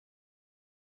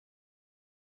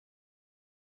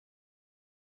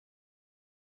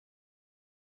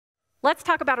Let's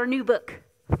talk about our new book,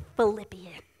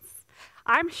 Philippians.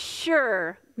 I'm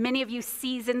sure many of you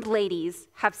seasoned ladies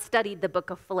have studied the book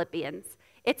of Philippians.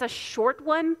 It's a short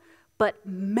one, but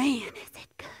man, is it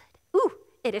good. Ooh,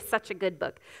 it is such a good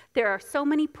book. There are so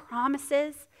many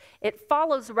promises. It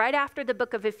follows right after the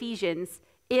book of Ephesians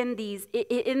in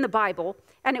the Bible,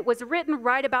 and it was written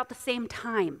right about the same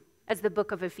time as the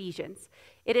book of Ephesians.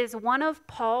 It is one of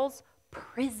Paul's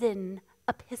prison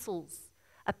epistles.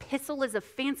 Epistle is a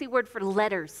fancy word for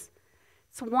letters.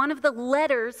 It's one of the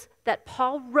letters that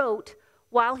Paul wrote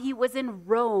while he was in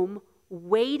Rome,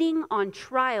 waiting on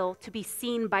trial to be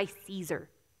seen by Caesar.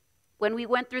 When we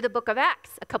went through the book of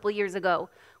Acts a couple years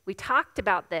ago, we talked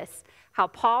about this, how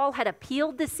Paul had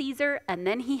appealed to Caesar and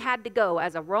then he had to go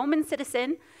as a Roman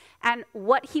citizen. And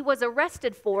what he was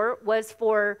arrested for was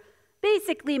for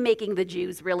basically making the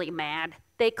Jews really mad.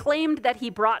 They claimed that he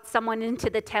brought someone into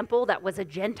the temple that was a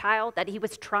Gentile, that he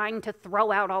was trying to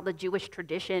throw out all the Jewish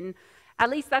tradition. At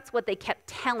least that's what they kept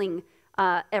telling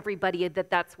everybody,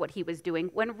 that that's what he was doing,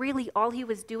 when really all he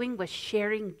was doing was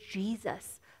sharing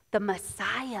Jesus, the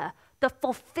Messiah, the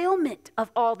fulfillment of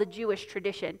all the Jewish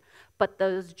tradition. But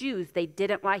those Jews, they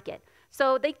didn't like it.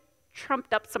 So they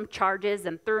trumped up some charges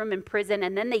and threw him in prison,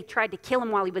 and then they tried to kill him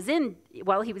while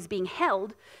he was being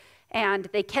held. And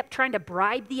they kept trying to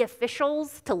bribe the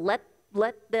officials to let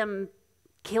them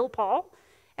kill Paul.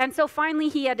 And so finally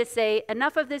he had to say,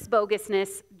 enough of this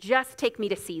bogusness, just take me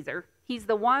to Caesar. He's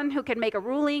the one who can make a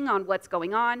ruling on what's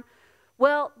going on.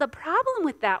 Well, the problem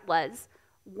with that was,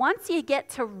 once you get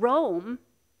to Rome,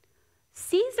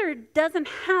 Caesar doesn't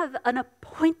have an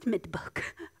appointment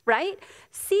book, right?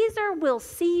 Caesar will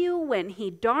see you when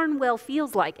he darn well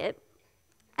feels like it.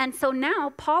 And so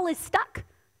now Paul is stuck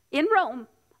in Rome,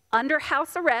 under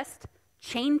house arrest,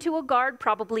 chained to a guard,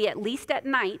 probably at least at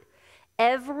night,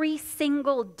 every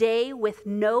single day with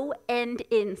no end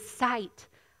in sight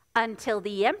until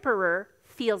the emperor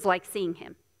feels like seeing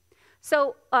him.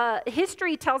 So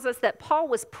history tells us that Paul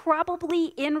was probably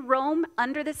in Rome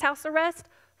under this house arrest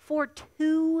for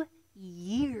 2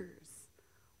 years,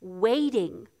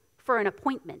 waiting for an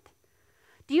appointment.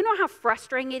 Do you know how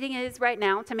frustrating it is right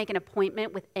now to make an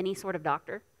appointment with any sort of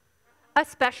doctor?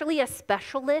 Especially a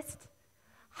specialist.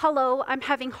 Hello, I'm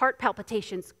having heart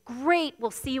palpitations. Great,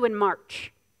 we'll see you in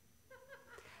March.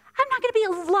 I'm not going to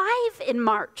be alive in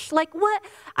March. Like what?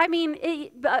 I mean,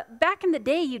 back in the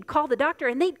day, you'd call the doctor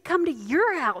and they'd come to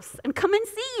your house and come and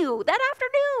see you that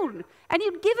afternoon. And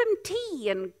you'd give him tea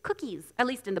and cookies, at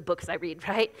least in the books I read,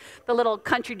 right? The little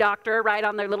country doctor, right,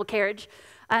 on their little carriage.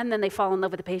 And then they fall in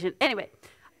love with the patient. Anyway,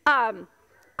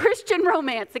 Christian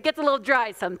romance, it gets a little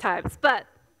dry sometimes, but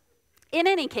in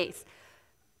any case,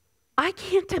 I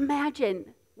can't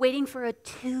imagine waiting for a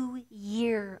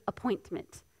 2-year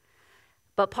appointment.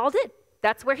 But Paul did.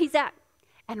 That's where he's at.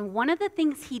 And one of the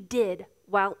things he did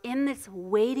while in this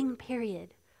waiting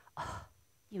period,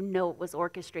 you know it was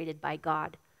orchestrated by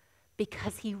God,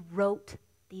 because he wrote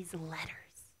these letters.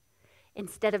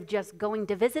 Instead of just going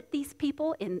to visit these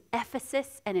people in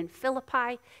Ephesus and in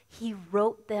Philippi, he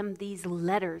wrote them these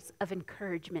letters of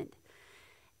encouragement.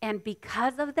 And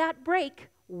because of that break,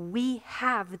 we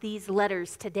have these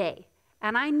letters today.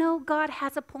 And I know God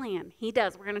has a plan. He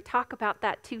does. We're going to talk about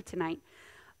that too tonight.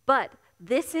 But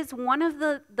this is one of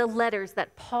the letters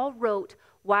that Paul wrote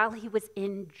while he was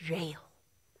in jail.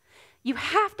 You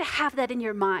have to have that in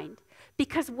your mind,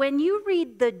 because when you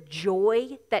read the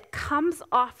joy that comes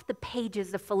off the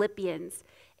pages of Philippians,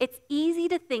 it's easy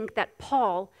to think that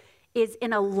Paul is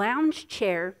in a lounge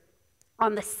chair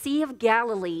on the Sea of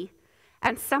Galilee,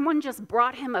 and someone just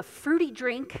brought him a fruity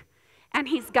drink, and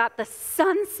he's got the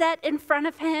sunset in front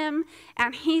of him,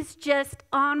 and he's just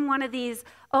on one of these,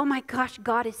 oh my gosh,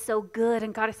 God is so good,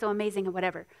 and God is so amazing, and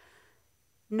whatever.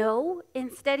 No,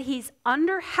 instead he's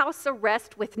under house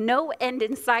arrest with no end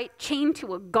in sight, chained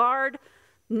to a guard,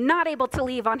 not able to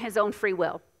leave on his own free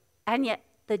will. And yet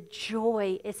the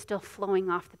joy is still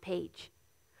flowing off the page.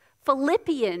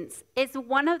 Philippians is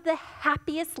one of the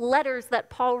happiest letters that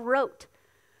Paul wrote.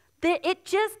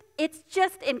 It's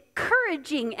just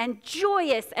encouraging and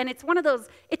joyous, and it's one of those,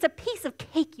 it's a piece of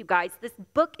cake, you guys. This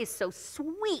book is so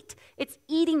sweet. It's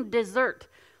eating dessert.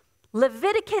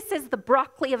 Leviticus is the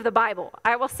broccoli of the Bible.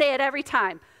 I will say it every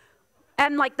time.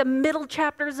 And like the middle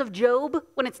chapters of Job,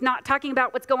 when it's not talking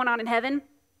about what's going on in heaven,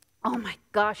 oh my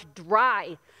gosh,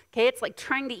 dry. Okay, it's like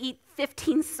trying to eat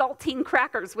 15 saltine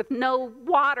crackers with no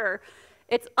water.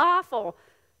 It's awful.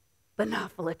 But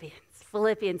not Philippians.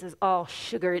 Philippians is all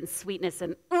sugar and sweetness,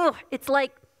 and it's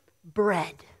like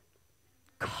bread.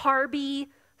 Carby,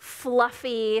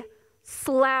 fluffy,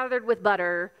 slathered with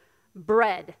butter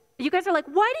bread. You guys are like,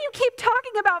 why do you keep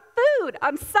talking about food?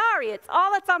 I'm sorry, it's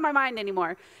all that's on my mind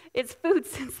anymore. It's food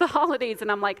since the holidays.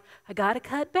 And I'm like, I got to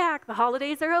cut back. The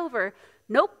holidays are over.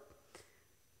 Nope.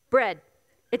 Bread.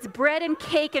 It's bread and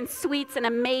cake and sweets and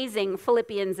amazing,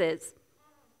 Philippians is.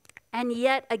 And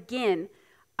yet again,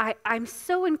 I'm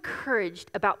so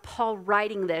encouraged about Paul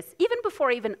writing this, even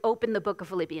before I even opened the book of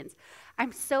Philippians.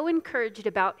 I'm so encouraged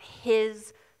about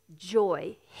his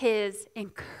joy, his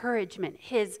encouragement,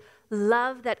 his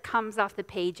love that comes off the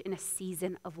page in a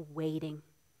season of waiting.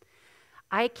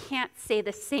 I can't say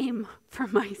the same for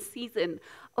my season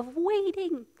of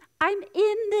waiting. I'm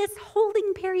in this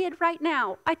holding period right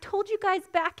now. I told you guys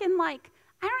back in I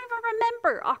don't even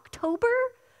remember, October,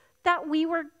 that we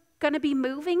were going to be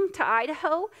moving to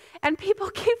Idaho, and people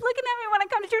keep looking at me when I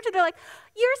come to church and they're like,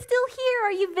 you're still here,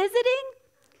 are you visiting?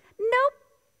 Nope,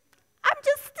 I'm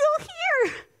just still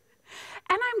here.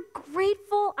 And I'm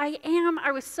grateful,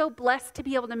 I was so blessed to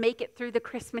be able to make it through the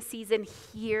Christmas season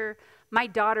here. My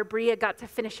daughter Bria got to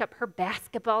finish up her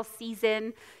basketball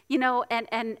season,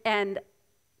 and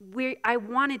I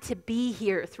wanted to be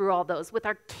here through all those with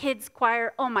our kids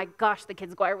choir. Oh my gosh, the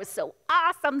kids choir was so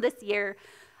awesome this year.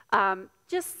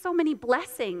 Just so many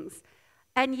blessings.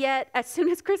 And yet, as soon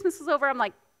as Christmas was over, I'm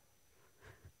like,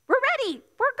 we're ready.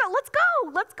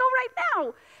 Let's go right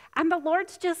now. And the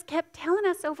Lord's just kept telling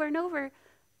us over and over,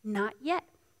 not yet.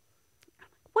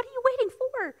 What are you waiting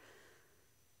for?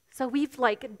 So we've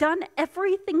done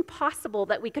everything possible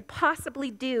that we could possibly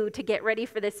do to get ready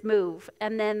for this move.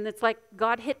 And then it's like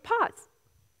God hit pause.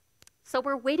 So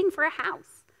we're waiting for a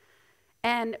house.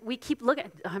 And we keep looking.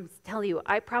 I'm telling you,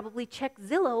 I probably check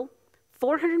Zillow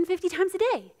 450 times a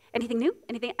day. Anything new?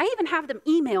 Anything? I even have them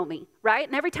email me, right?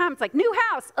 And every time it's like, new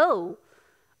house. Oh,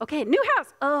 okay, new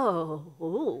house.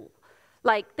 Oh.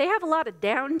 They have a lot of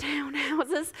downtown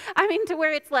houses. I mean, to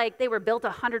where it's they were built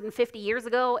 150 years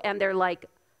ago and they're like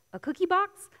a cookie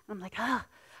box. And I'm like, I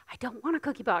don't want a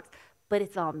cookie box. But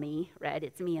it's all me, right?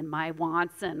 It's me and my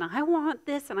wants, and I want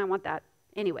this and I want that.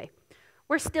 Anyway,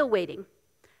 we're still waiting.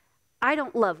 I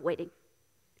don't love waiting.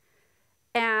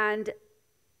 And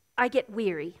I get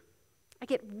weary. I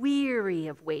get weary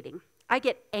of waiting. I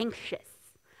get anxious.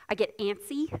 I get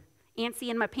antsy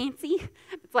in my pantsy.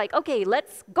 It's like, okay,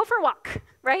 let's go for a walk,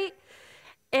 right?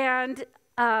 And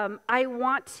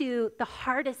the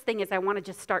hardest thing is I want to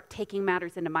just start taking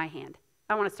matters into my hand.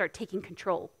 I want to start taking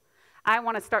control. I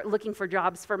want to start looking for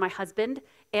jobs for my husband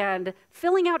and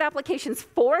filling out applications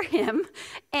for him.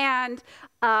 And,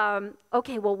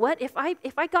 okay, well, what if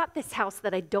I got this house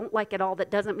that I don't like at all,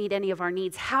 that doesn't meet any of our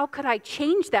needs, how could I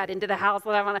change that into the house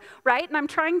that I want to, right? And I'm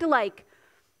trying to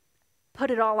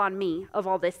put it all on me of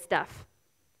all this stuff.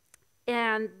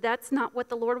 And that's not what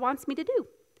the Lord wants me to do.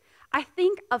 I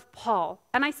think of Paul,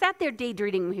 and I sat there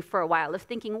daydreaming for a while of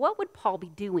thinking, what would Paul be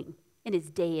doing in his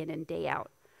day in and day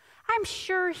out? I'm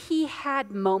sure he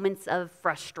had moments of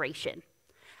frustration.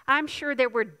 I'm sure there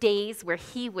were days where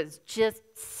he was just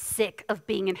sick of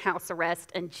being in house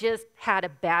arrest and just had a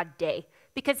bad day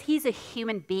because he's a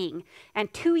human being.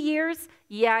 And 2 years,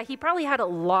 yeah, he probably had a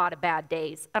lot of bad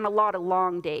days and a lot of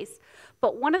long days.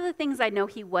 But one of the things I know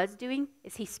he was doing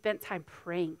is he spent time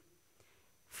praying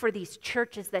for these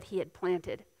churches that he had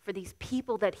planted, for these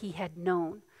people that he had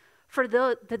known, for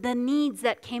the needs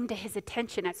that came to his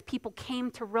attention as people came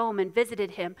to Rome and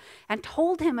visited him and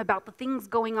told him about the things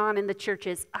going on in the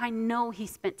churches. I know he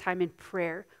spent time in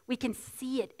prayer. We can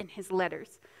see it in his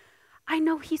letters. I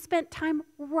know he spent time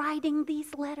writing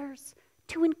these letters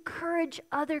to encourage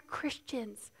other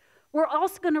Christians. We're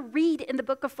also going to read in the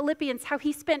book of Philippians how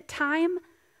he spent time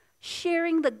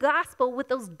sharing the gospel with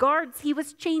those guards he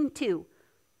was chained to.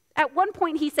 At one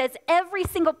point, he says, every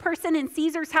single person in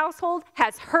Caesar's household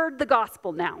has heard the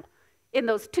gospel now in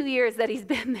those 2 years that he's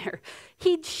been there.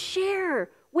 He'd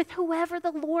share with whoever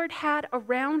the Lord had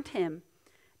around him,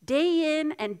 day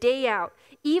in and day out.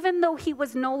 Even though he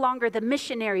was no longer the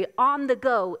missionary on the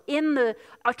go,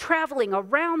 traveling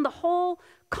around the whole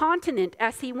continent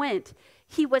as he went,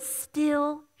 he was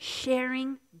still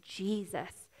sharing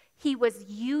Jesus. He was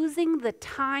using the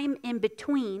time in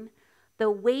between, the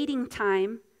waiting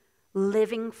time,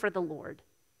 living for the Lord.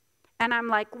 And I'm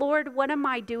like, Lord, what am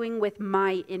I doing with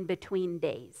my in-between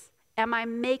days? Am I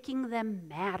making them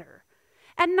matter?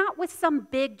 And not with some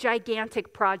big,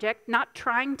 gigantic project, not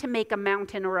trying to make a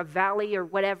mountain or a valley or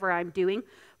whatever I'm doing,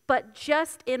 but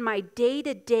just in my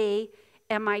day-to-day,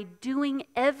 am I doing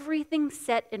everything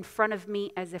set in front of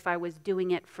me as if I was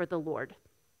doing it for the Lord?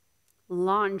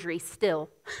 Laundry still.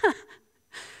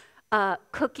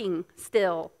 Cooking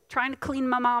still. Trying to clean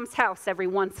my mom's house every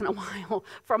once in a while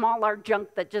from all our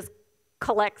junk that just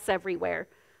collects everywhere.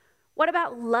 What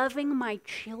about loving my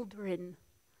children?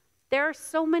 There are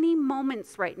so many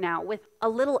moments right now with a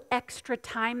little extra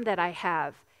time that I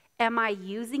have. Am I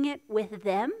using it with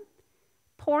them?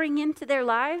 Pouring into their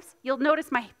lives? You'll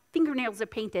notice my fingernails are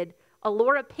painted.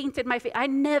 Alora painted my I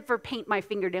never paint my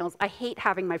fingernails. I hate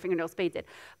having my fingernails painted.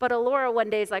 But Alora one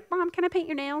day is like, Mom, can I paint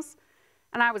your nails?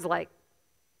 And I was like,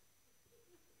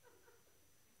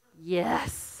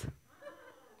 yes.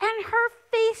 And her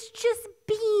face just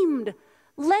beamed,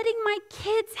 letting my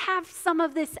kids have some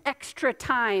of this extra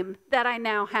time that I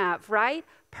now have, right?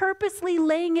 Purposely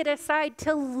laying it aside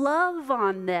to love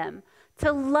on them,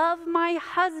 to love my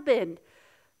husband.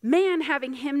 Man,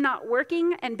 having him not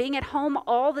working and being at home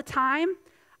all the time,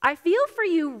 I feel for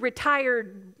you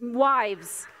retired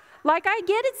wives. Like, I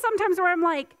get it sometimes where I'm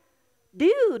like,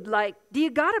 dude, like, do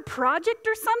you got a project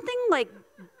or something? Like,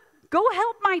 go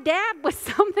help my dad with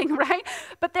something, right?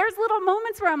 But there's little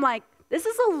moments where I'm like, this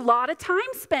is a lot of time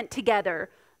spent together,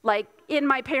 like in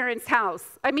my parents'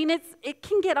 house. I mean, it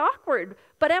can get awkward,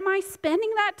 but am I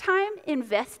spending that time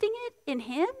investing it in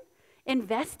him?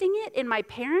 Investing it in my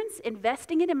parents,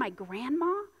 investing it in my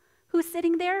grandma who's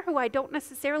sitting there, who I don't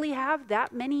necessarily have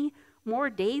that many more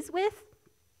days with?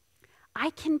 I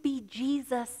can be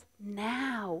Jesus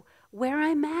now, where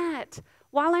I'm at,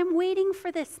 while I'm waiting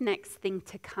for this next thing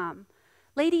to come.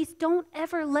 Ladies, don't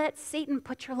ever let Satan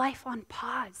put your life on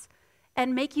pause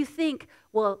and make you think,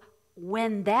 well,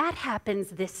 when that happens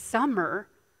this summer,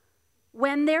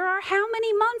 when there are how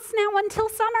many months now until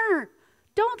summer?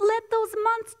 Don't let those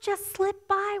months just slip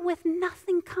by with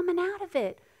nothing coming out of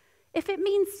it. If it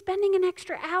means spending an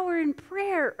extra hour in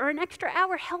prayer or an extra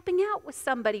hour helping out with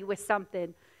somebody with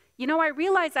something. You know, I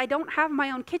realize I don't have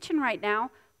my own kitchen right now,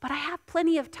 but I have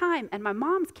plenty of time, and my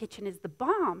mom's kitchen is the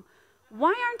bomb.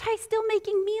 Why aren't I still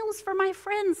making meals for my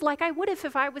friends like I would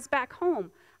if I was back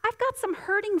home? I've got some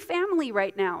hurting family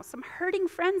right now, some hurting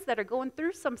friends that are going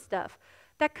through some stuff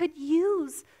that could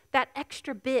use that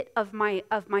extra bit of my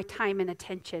time and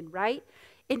attention, right?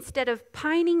 Instead of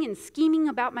pining and scheming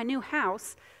about my new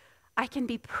house, I can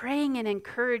be praying and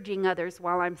encouraging others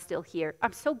while I'm still here.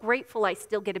 I'm so grateful I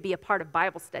still get to be a part of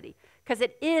Bible study, because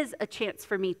it is a chance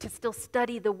for me to still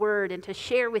study the Word and to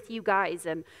share with you guys,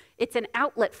 and it's an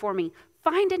outlet for me.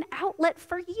 Find an outlet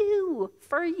for you,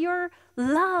 for your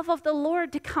love of the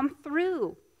Lord to come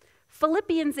through.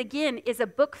 Philippians, again, is a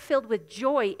book filled with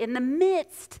joy in the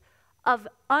midst of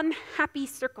unhappy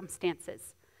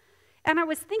circumstances. And I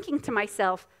was thinking to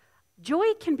myself,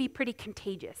 joy can be pretty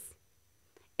contagious.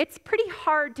 It's pretty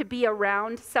hard to be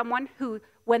around someone who,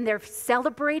 when they're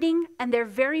celebrating and they're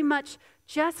very much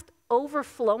just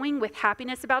overflowing with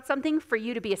happiness about something, for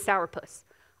you to be a sourpuss,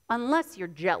 unless you're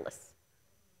jealous.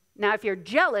 Now, if you're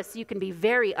jealous, you can be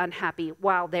very unhappy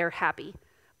while they're happy.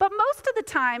 But most of the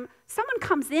time, someone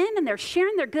comes in and they're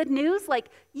sharing their good news, like,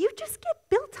 you just get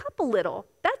built up a little.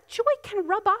 That joy can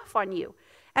rub off on you.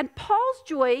 And Paul's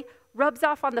joy rubs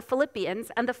off on the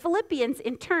Philippians, and the Philippians,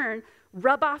 in turn,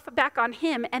 rub off back on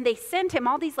him, and they send him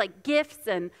all these like gifts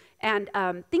and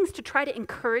things to try to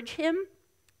encourage him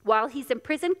while he's in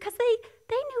prison, because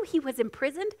they knew he was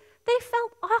imprisoned. They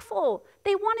felt awful.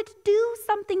 They wanted to do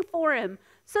something for him.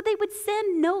 So they would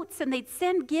send notes, and they'd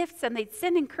send gifts, and they'd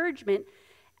send encouragement.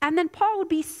 And then Paul would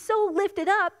be so lifted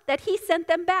up that he sent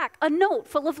them back a note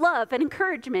full of love and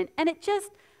encouragement. And it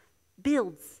just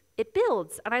builds. It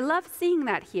builds. And I love seeing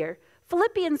that here.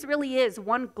 Philippians really is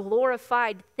one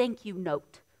glorified thank you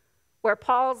note, where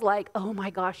Paul's like, oh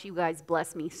my gosh, you guys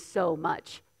bless me so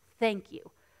much. Thank you.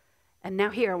 And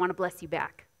now here, I want to bless you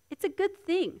back. It's a good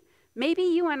thing. Maybe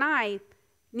you and I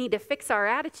need to fix our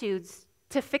attitudes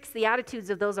to fix the attitudes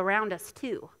of those around us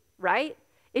too, right?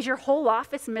 Is your whole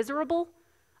office miserable?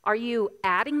 Are you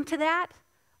adding to that?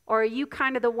 Or are you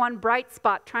kind of the one bright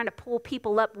spot trying to pull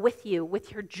people up with you,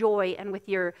 with your joy and with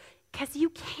your, because you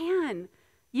can.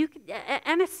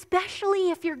 And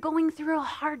especially if you're going through a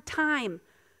hard time,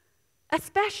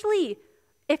 especially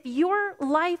if your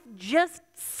life just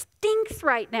stinks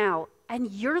right now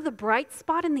and you're the bright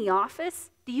spot in the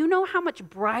office, do you know how much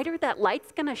brighter that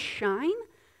light's going to shine?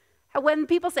 When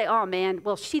people say, oh man,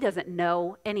 well, she doesn't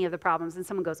know any of the problems, and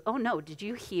someone goes, oh no, did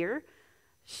you hear?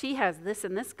 She has this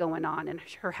and this going on, and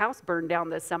her house burned down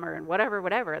this summer, and whatever,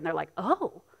 and they're like,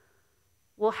 oh,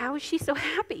 well, how is she so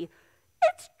happy?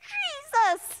 It's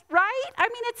Jesus, right? I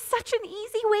mean, it's such an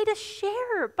easy way to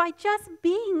share by just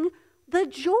being the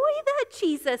joy that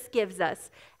Jesus gives us.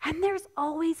 And there's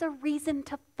always a reason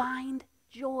to find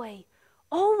joy.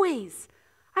 Always.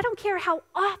 I don't care how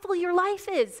awful your life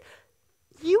is.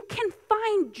 You can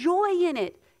find joy in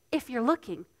it if you're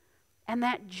looking. And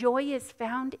that joy is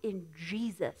found in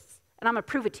Jesus. And I'm going to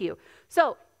prove it to you.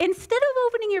 So instead of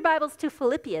opening your Bibles to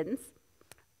Philippians,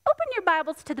 open your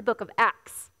Bibles to the book of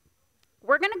Acts.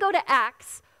 We're going to go to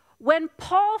Acts when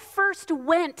Paul first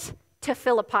went to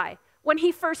Philippi, when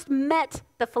he first met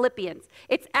the Philippians.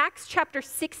 It's Acts chapter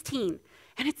 16,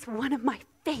 and it's one of my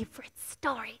favorite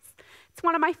stories. It's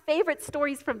one of my favorite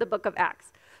stories from the book of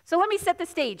Acts. So let me set the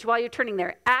stage while you're turning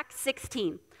there. Acts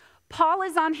 16. Paul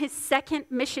is on his second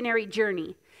missionary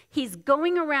journey. He's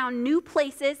going around new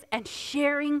places and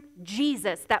sharing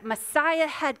Jesus, that Messiah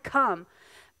had come,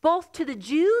 both to the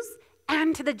Jews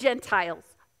and to the Gentiles.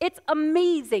 It's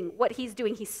amazing what he's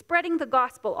doing. He's spreading the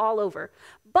gospel all over.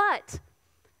 But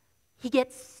he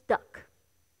gets stuck.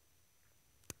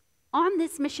 On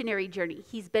this missionary journey,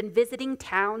 he's been visiting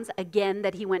towns again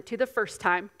that he went to the first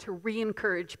time to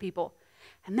re-encourage people.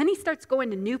 And then he starts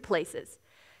going to new places.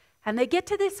 And they get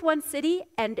to this one city,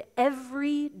 and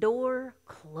every door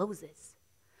closes.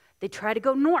 They try to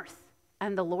go north,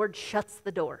 and the Lord shuts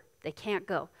the door. They can't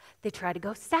go. They try to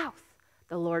go south.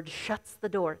 The Lord shuts the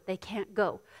door. They can't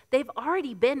go. They've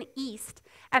already been east,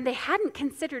 and they hadn't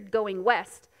considered going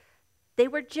west. They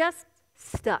were just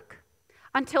stuck.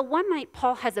 Until one night,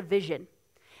 Paul has a vision.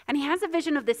 And he has a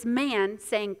vision of this man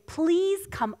saying, please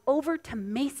come over to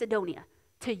Macedonia,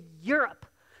 to Europe.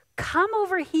 Come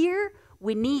over here.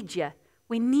 We need you.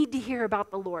 We need to hear about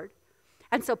the Lord.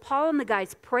 And so Paul and the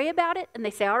guys pray about it, and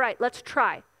they say, all right, let's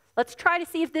try. Let's try to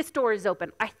see if this door is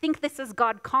open. I think this is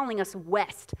God calling us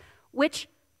west, which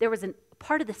there was a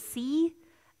part of the sea.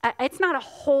 It's not a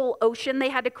whole ocean they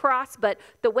had to cross, but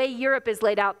the way Europe is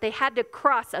laid out, they had to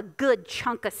cross a good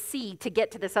chunk of sea to get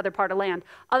to this other part of land.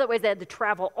 Otherwise, they had to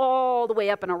travel all the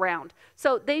way up and around.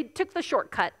 So they took the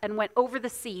shortcut and went over the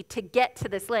sea to get to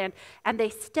this land, and they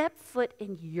stepped foot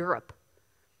in Europe.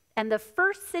 And the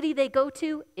first city they go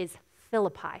to is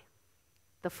Philippi.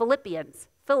 The Philippians,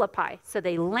 Philippi. So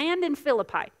they land in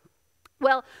Philippi.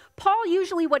 Well, Paul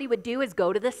usually what he would do is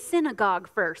go to the synagogue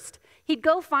first. He'd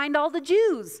go find all the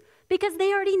Jews because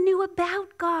they already knew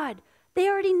about God. They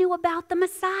already knew about the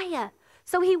Messiah.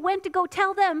 So he went to go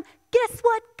tell them, guess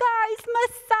what, guys?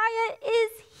 Messiah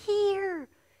is here.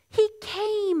 He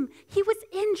came. He was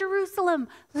in Jerusalem.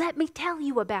 Let me tell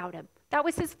you about him. That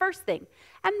was his first thing.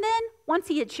 And then once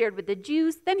he had shared with the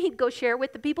Jews, then he'd go share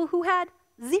with the people who had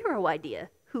zero idea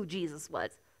who Jesus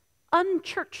was.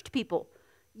 Unchurched people.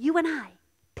 You and I,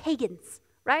 pagans,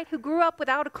 right, who grew up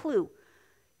without a clue.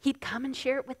 He'd come and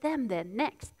share it with them then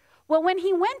next. Well, when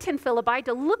he went in Philippi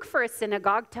to look for a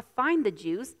synagogue to find the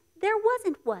Jews, there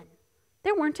wasn't one.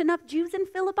 There weren't enough Jews in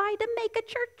Philippi to make a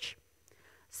church.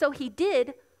 So he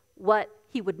did what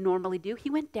he would normally do. He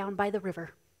went down by the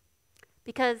river.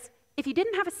 Because if you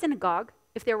didn't have a synagogue,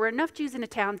 if there were enough Jews in a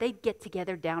town, they'd get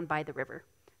together down by the river.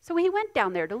 So he went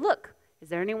down there to look. Is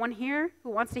there anyone here who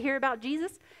wants to hear about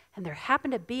Jesus? And there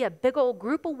happened to be a big old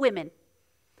group of women.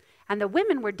 And the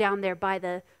women were down there by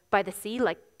the sea,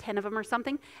 like 10 of them or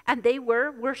something, and they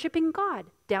were worshiping God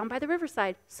down by the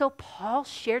riverside. So Paul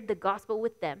shared the gospel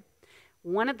with them.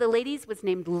 One of the ladies was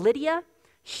named Lydia.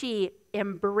 She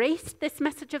embraced this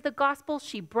message of the gospel.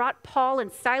 She brought Paul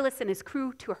and Silas and his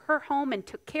crew to her home and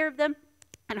took care of them,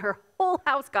 and her whole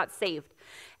house got saved.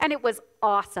 And it was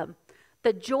awesome.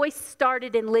 The joy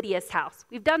started in Lydia's house.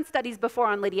 We've done studies before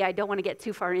on Lydia. I don't want to get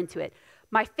too far into it.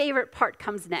 My favorite part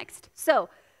comes next. So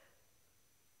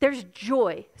there's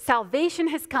joy. Salvation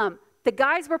has come. The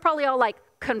guys were probably all like,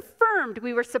 confirmed.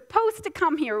 We were supposed to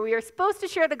come here. We were supposed to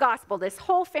share the gospel. This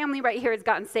whole family right here has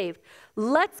gotten saved.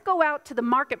 Let's go out to the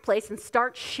marketplace and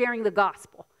start sharing the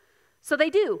gospel. So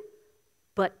they do.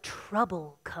 But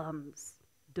trouble comes.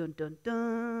 Dun, dun,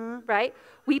 dun, right?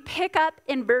 We pick up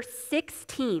in verse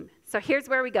 16. So here's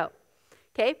where we go,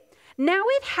 okay? Now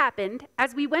it happened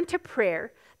as we went to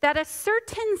prayer that a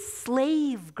certain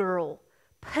slave girl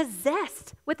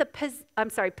possessed with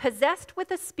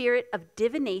a spirit of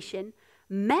divination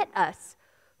met us,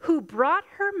 who brought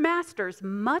her masters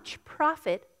much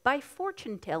profit by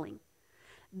fortune telling.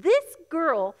 This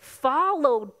girl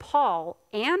followed Paul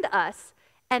and us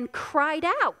and cried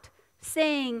out,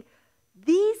 saying,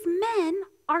 these men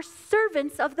are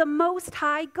servants of the Most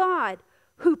High God,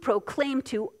 who proclaim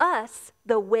to us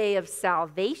the way of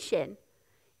salvation.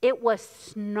 It was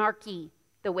snarky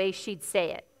the way she'd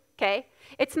say it, okay?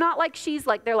 It's not like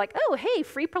they're like, oh, hey,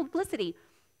 free publicity.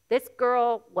 This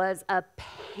girl was a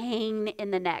pain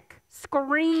in the neck,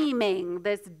 screaming,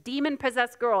 this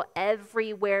demon-possessed girl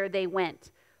everywhere they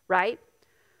went, right?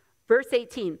 Verse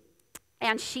 18,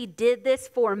 and she did this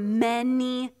for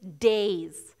many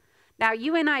days. Now,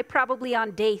 you and I probably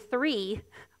on day 3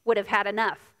 would have had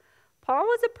enough. Paul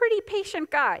was a pretty patient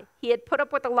guy. He had put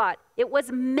up with a lot. It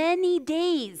was many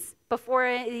days before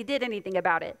he did anything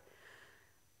about it.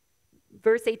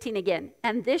 Verse 18 again.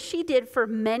 And this she did for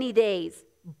many days,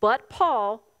 but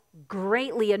Paul,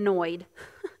 greatly annoyed,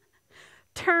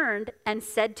 turned and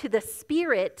said to the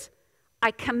spirit,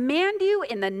 I command you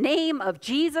in the name of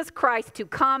Jesus Christ to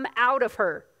come out of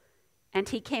her. And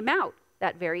he came out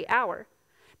that very hour.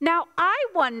 Now, I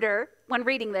wonder, when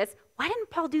reading this, why didn't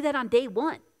Paul do that on day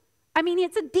one? I mean,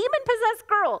 it's a demon-possessed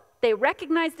girl. They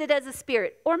recognized it as a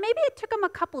spirit. Or maybe it took them a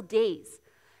couple days.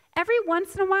 Every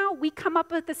once in a while, we come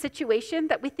up with a situation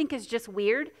that we think is just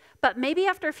weird, but maybe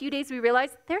after a few days we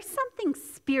realize there's something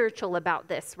spiritual about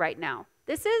this right now.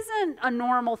 This isn't a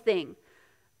normal thing.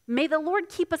 May the Lord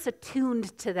keep us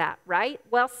attuned to that, right?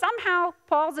 Well, somehow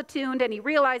Paul's attuned and he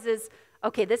realizes,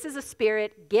 okay, this is a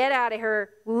spirit. Get out of her.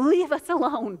 Leave us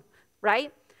alone,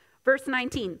 right? Verse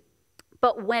 19.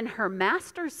 But when her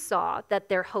masters saw that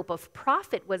their hope of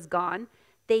profit was gone,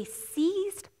 they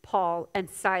seized Paul and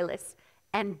Silas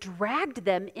and dragged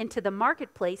them into the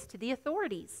marketplace to the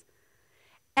authorities.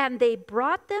 And they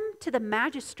brought them to the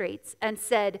magistrates and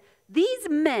said, these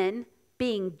men,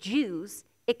 being Jews,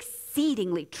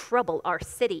 exceedingly trouble our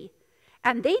city,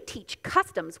 and they teach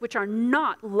customs which are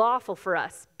not lawful for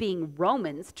us, being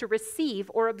Romans, to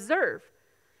receive or observe.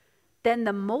 Then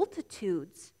the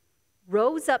multitudes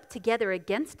rose up together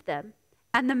against them,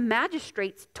 and the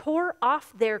magistrates tore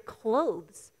off their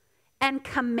clothes and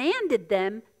commanded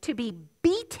them to be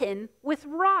beaten with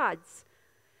rods.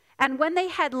 And when they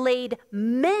had laid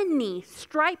many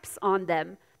stripes on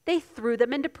them, they threw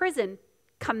them into prison,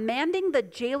 commanding the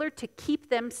jailer to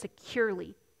keep them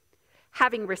securely.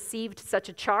 Having received such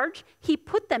a charge, he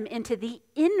put them into the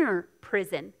inner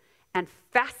prison and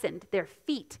fastened their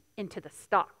feet into the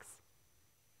stocks.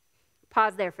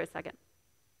 Pause there for a second.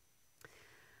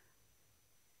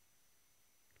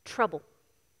 Trouble.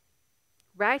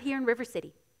 Right here in River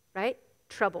City, right?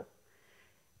 Trouble.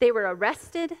 They were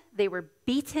arrested, they were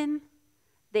beaten,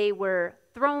 they were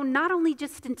thrown not only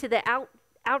just into the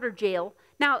outer jail.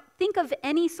 Now, think of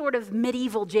any sort of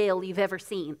medieval jail you've ever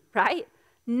seen, right?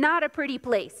 Not a pretty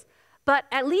place. But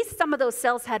at least some of those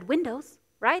cells had windows,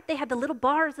 right? They had the little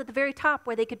bars at the very top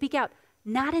where they could peek out.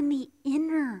 Not in the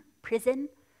inner prison.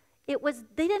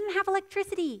 They didn't have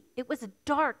electricity. It was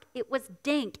dark. It was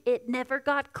dank. It never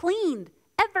got cleaned,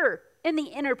 ever, in the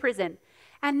inner prison.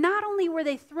 And not only were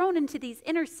they thrown into these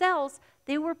inner cells,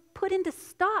 they were put into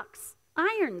stocks,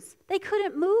 irons. They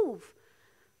couldn't move.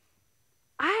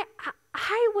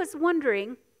 I was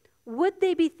wondering, would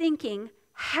they be thinking,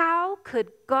 how could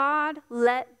God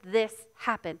let this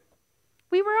happen?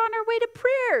 We were on our way to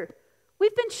prayer.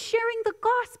 We've been sharing the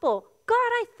gospel. God,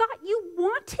 I thought you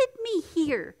wanted me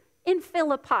here in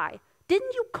Philippi.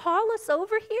 Didn't you call us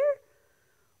over here?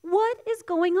 What is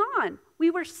going on?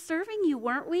 We were serving you,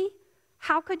 weren't we?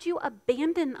 How could you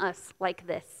abandon us like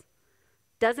this?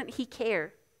 Doesn't he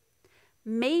care?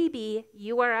 Maybe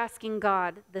you are asking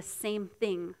God the same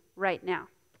thing right now.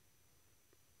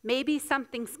 Maybe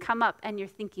something's come up and you're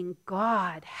thinking,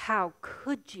 God, how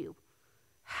could you?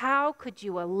 How could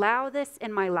you allow this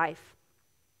in my life?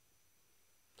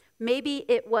 Maybe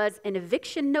it was an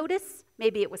eviction notice.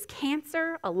 Maybe it was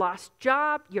cancer, a lost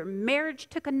job. Your marriage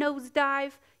took a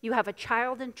nosedive. You have a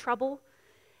child in trouble.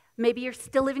 Maybe you're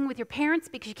still living with your parents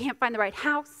because you can't find the right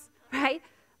house, right?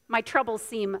 My troubles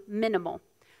seem minimal.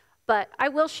 But I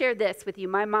will share this with you.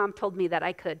 My mom told me that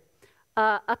I could.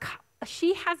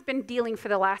 She has been dealing for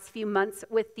the last few months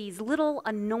with these little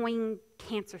annoying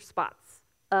cancer spots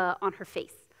on her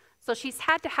face. So she's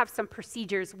had to have some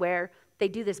procedures where they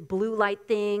do this blue light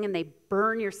thing and they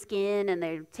burn your skin and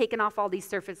they're taking off all these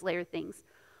surface layer things.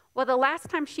 Well, the last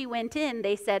time she went in,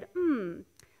 they said,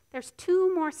 there's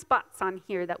 2 more spots on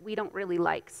here that we don't really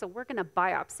like, so we're going to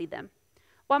biopsy them.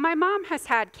 Well, my mom has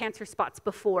had cancer spots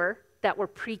before that were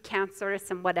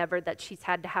precancerous and whatever that she's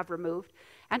had to have removed.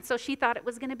 And so she thought it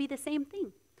was going to be the same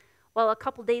thing. Well, a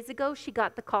couple days ago, she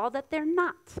got the call that they're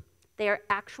not. They are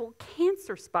actual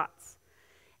cancer spots.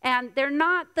 And they're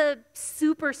not the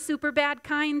super, super bad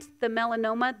kind, the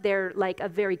melanoma. They're like a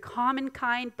very common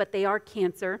kind, but they are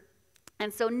cancer.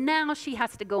 And so now she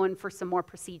has to go in for some more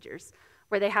procedures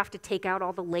where they have to take out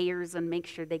all the layers and make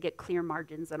sure they get clear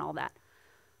margins and all that.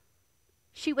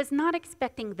 She was not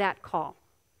expecting that call.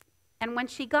 And when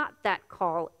she got that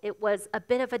call, it was a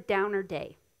bit of a downer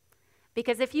day.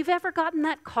 Because if you've ever gotten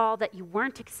that call that you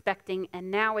weren't expecting and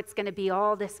now it's going to be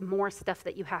all this more stuff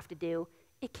that you have to do,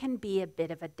 it can be a bit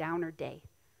of a downer day.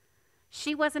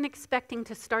 She wasn't expecting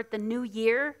to start the new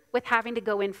year with having to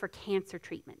go in for cancer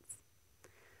treatments.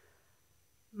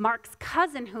 Mark's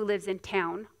cousin who lives in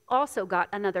town also got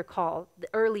another call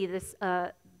early this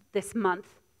month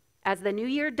as the new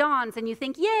year dawns and you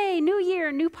think, yay, new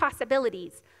year, new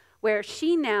possibilities. where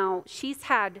she's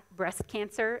had breast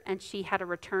cancer and she had a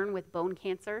return with bone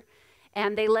cancer.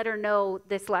 And they let her know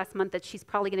this last month that she's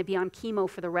probably going to be on chemo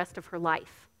for the rest of her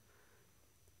life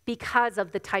because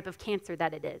of the type of cancer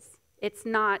that it is. It's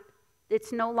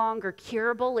no longer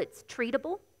curable, it's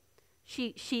treatable.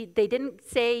 They didn't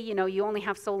say, you only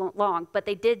have so long, but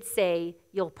they did say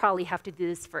you'll probably have to do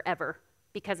this forever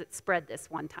because it spread this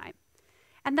one time.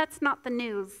 And that's not the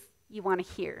news you want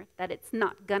to hear, that it's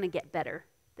not going to get better,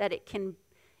 that it can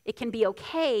be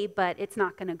okay, but it's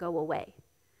not going to go away.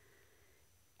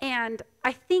 And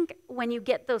I think when you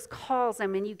get those calls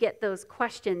and when you get those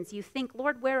questions, you think,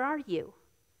 Lord, where are you?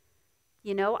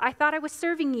 I thought I was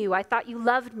serving you. I thought you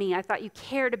loved me. I thought you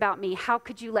cared about me. How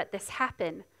could you let this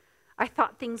happen? I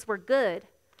thought things were good.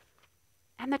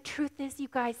 And the truth is, you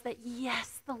guys, that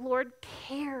yes, the Lord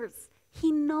cares.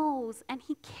 He knows, and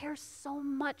he cares so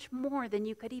much more than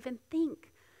you could even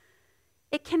think.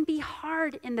 It can be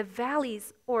hard in the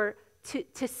valleys or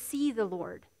to see the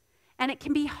Lord. And it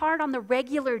can be hard on the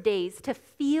regular days to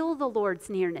feel the Lord's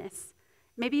nearness.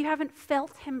 Maybe you haven't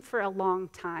felt him for a long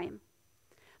time.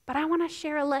 But I want to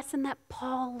share a lesson that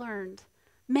Paul learned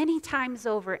many times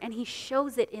over, and he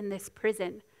shows it in this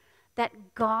prison,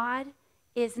 that God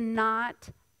is not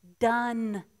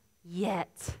done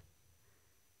yet.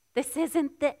 This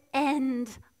isn't the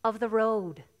end of the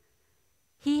road.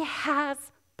 He has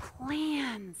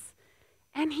plans,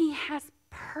 and he has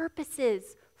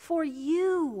purposes for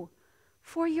you,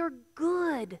 for your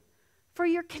good, for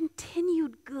your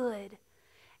continued good.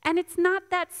 And it's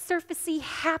not that surfacey,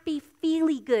 happy,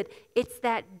 feely good. It's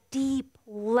that deep,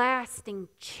 lasting,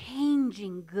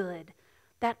 changing good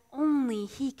that only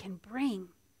he can bring.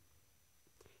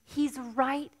 He's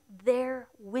right there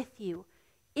with you,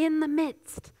 in the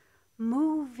midst,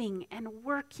 moving and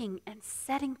working and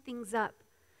setting things up.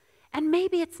 And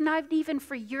maybe it's not even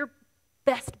for your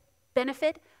best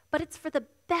benefit, but it's for the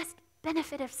best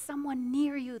benefit of someone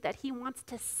near you that he wants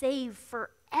to save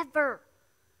forever.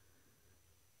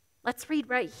 Let's read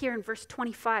right here in verse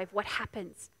 25 what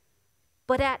happens.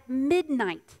 But at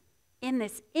midnight, in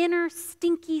this inner,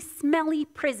 stinky, smelly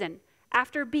prison,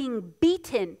 after being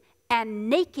beaten and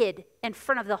naked in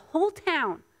front of the whole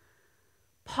town,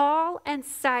 Paul and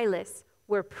Silas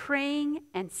were praying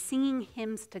and singing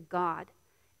hymns to God,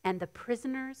 and the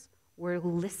prisoners were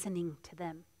listening to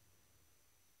them.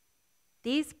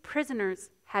 These prisoners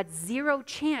had zero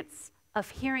chance of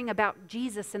hearing about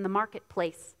Jesus in the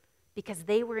marketplace because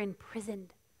they were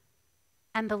imprisoned.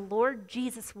 And the Lord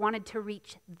Jesus wanted to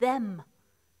reach them.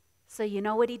 So you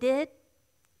know what he did?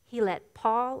 He let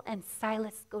Paul and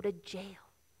Silas go to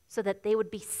jail so that they would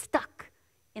be stuck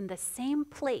in the same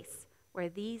place where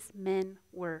these men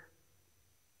were.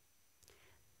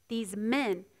 These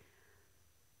men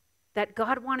that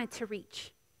God wanted to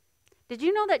reach. Did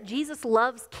you know that Jesus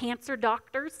loves cancer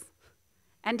doctors?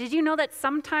 And did you know that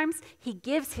sometimes he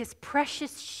gives his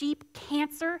precious sheep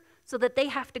cancer so that they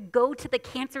have to go to the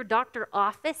cancer doctor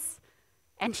office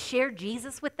and share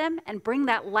Jesus with them and bring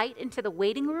that light into the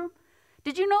waiting room?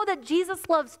 Did you know that Jesus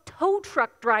loves tow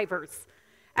truck drivers?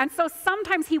 And so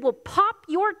sometimes he will pop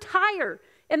your tire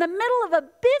in the middle of a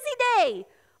busy day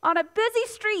on a busy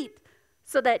street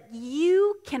so that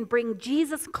you can bring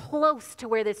Jesus close to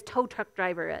where this tow truck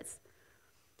driver is.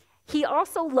 He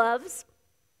also loves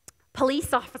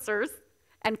police officers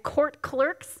and court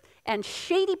clerks and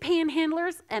shady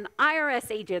panhandlers and IRS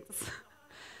agents.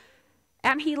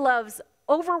 And he loves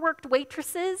overworked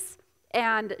waitresses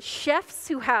and chefs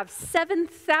who have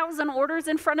 7,000 orders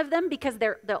in front of them because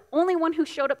they're the only one who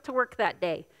showed up to work that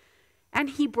day. And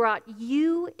he brought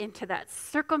you into that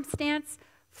circumstance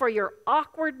for your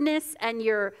awkwardness and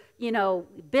your,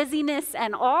 busyness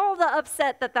and all the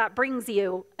upset that brings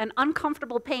you, and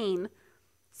uncomfortable pain,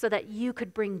 so that you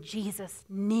could bring Jesus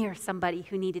near somebody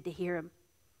who needed to hear him.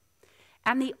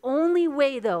 And the only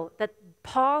way, though, that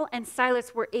Paul and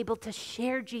Silas were able to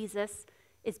share Jesus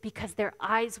is because their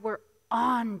eyes were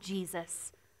on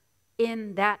Jesus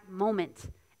in that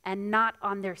moment and not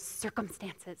on their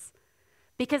circumstances.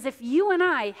 Because if you and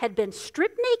I had been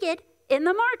stripped naked in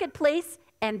the marketplace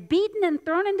and beaten and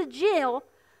thrown into jail,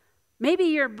 maybe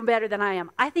you're better than I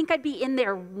am. I think I'd be in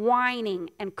there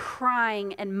whining and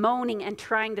crying and moaning and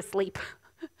trying to sleep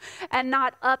and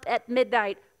not up at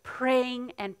midnight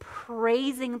praying and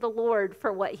praising the Lord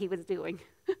for what he was doing.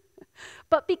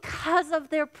 But because of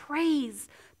their praise,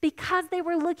 because they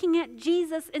were looking at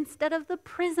Jesus instead of the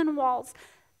prison walls,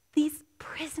 these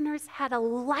prisoners had a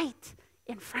light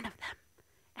in front of them.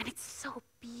 And it's so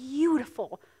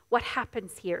beautiful what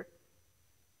happens here.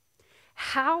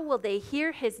 How will they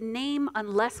hear his name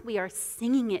unless we are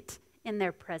singing it in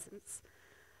their presence?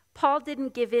 Paul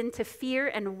didn't give in to fear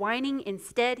and whining.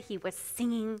 Instead, he was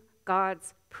singing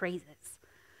God's praises.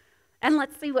 And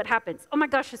let's see what happens. Oh my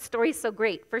gosh, this story is so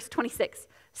great. Verse 26.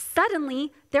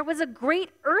 Suddenly, there was a great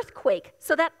earthquake,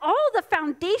 so that all the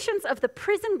foundations of the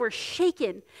prison were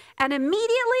shaken. And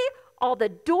immediately, all the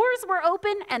doors were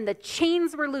open and the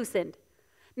chains were loosened.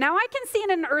 Now, I can see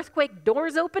in an earthquake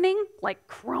doors opening, like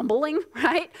crumbling,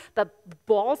 right? The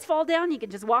walls fall down. You can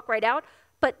just walk right out.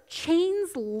 But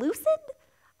chains loosened?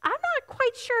 I'm not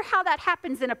quite sure how that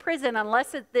happens in a prison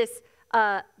unless this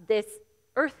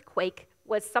earthquake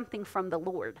was something from the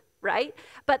Lord, right?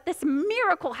 But this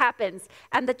miracle happens,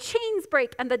 and the chains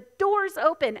break, and the doors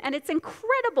open, and it's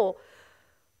incredible.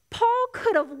 Paul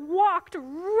could have walked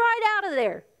right out of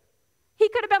there. He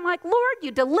could have been like, Lord,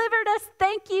 you delivered us.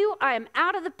 Thank you. I am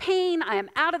out of the pain. I am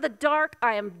out of the dark.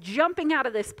 I am jumping out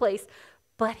of this place.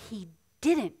 But he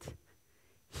didn't.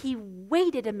 He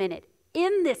waited a minute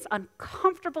in this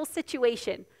uncomfortable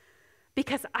situation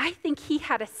because I think he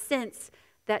had a sense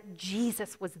that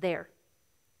Jesus was there.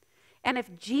 And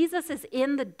if Jesus is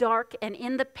in the dark and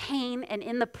in the pain and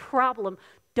in the problem,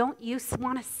 don't you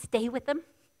want to stay with him?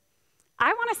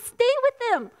 I want to stay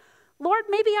with him. Lord,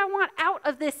 maybe I want out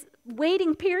of this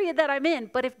waiting period that I'm in,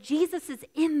 but if Jesus is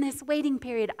in this waiting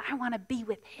period, I want to be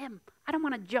with him. I don't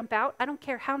want to jump out. I don't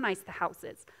care how nice the house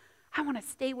is. I want to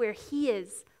stay where he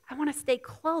is. I want to stay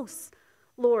close,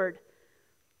 Lord.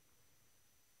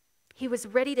 He was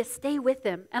ready to stay with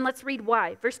them. And let's read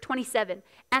why. Verse 27.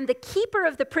 And the keeper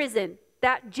of the prison,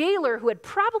 that jailer who had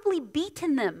probably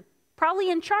beaten them,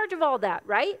 probably in charge of all that,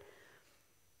 right?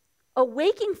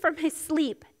 Awaking from his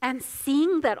sleep and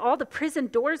seeing that all the prison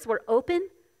doors were open,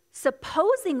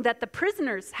 supposing that the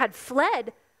prisoners had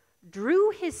fled, drew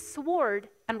his sword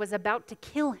and was about to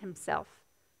kill himself.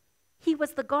 He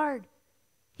was the guard.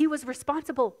 He was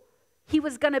responsible. He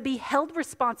was going to be held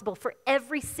responsible for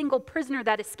every single prisoner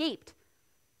that escaped.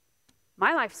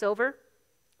 My life's over.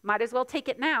 Might as well take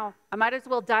it now. I might as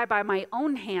well die by my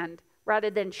own hand rather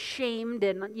than shamed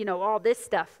and, all this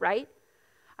stuff, right?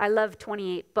 I love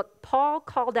 28. But Paul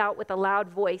called out with a loud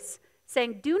voice,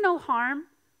 saying, do no harm.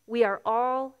 We are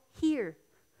all here.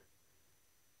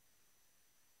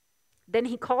 Then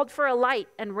he called for a light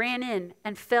and ran in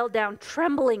and fell down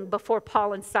trembling before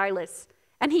Paul and Silas.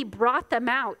 And he brought them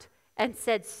out and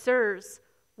said, sirs,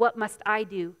 what must I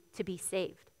do to be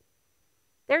saved?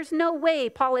 There's no way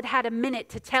Paul had had a minute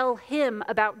to tell him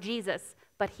about Jesus,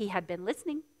 but he had been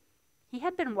listening. He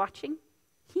had been watching.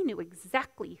 He knew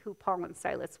exactly who Paul and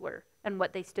Silas were and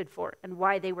what they stood for and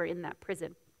why they were in that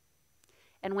prison.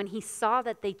 And when he saw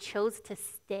that they chose to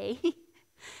stay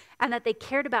and that they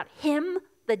cared about him,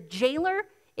 the jailer,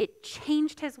 it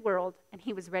changed his world and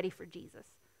he was ready for Jesus.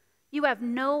 You have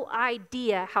no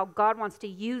idea how God wants to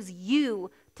use you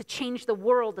to change the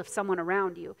world of someone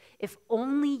around you. If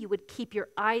only you would keep your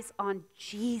eyes on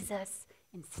Jesus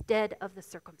instead of the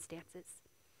circumstances.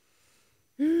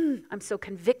 I'm so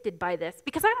convicted by this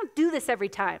because I don't do this every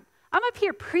time. I'm up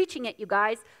here preaching it, you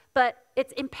guys, but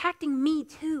it's impacting me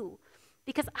too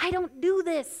because I don't do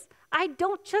this. I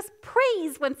don't just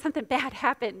praise when something bad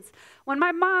happens. When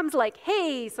my mom's like,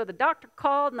 hey, so the doctor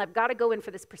called and I've got to go in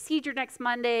for this procedure next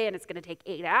Monday and it's going to take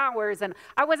 8 hours. And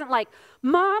I wasn't like,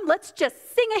 Mom, let's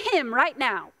just sing a hymn right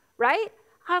now, right?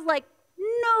 I was like,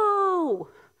 no.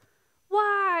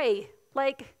 Why?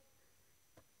 Like,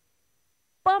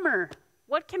 bummer.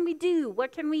 What can we do?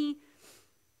 What can we...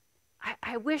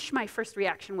 I wish my first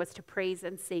reaction was to praise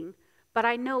and sing, but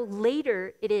I know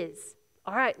later it is.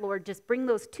 All right, Lord, just bring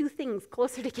those two things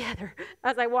closer together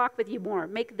as I walk with you more.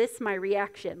 Make this my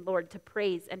reaction, Lord, to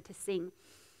praise and to sing.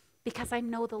 Because I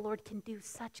know the Lord can do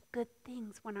such good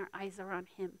things when our eyes are on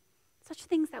him. Such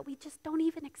things that we just don't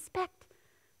even expect.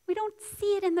 We don't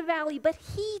see it in the valley, but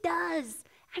he does.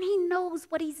 And he knows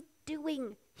what he's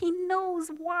doing. He knows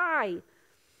why.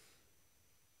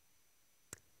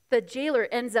 The jailer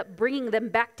ends up bringing them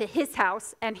back to his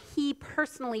house, and he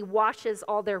personally washes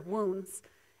all their wounds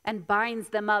and binds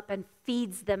them up and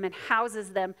feeds them and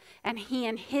houses them, and he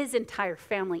and his entire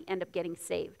family end up getting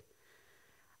saved.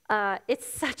 It's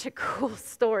such a cool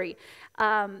story.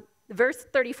 Verse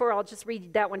 34, I'll just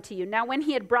read that one to you. Now, when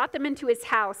he had brought them into his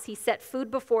house, he set food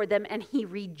before them, and he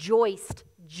rejoiced.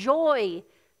 Joy.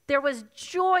 There was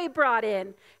joy brought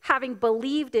in, having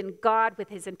believed in God with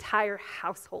his entire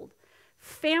household.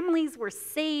 Families were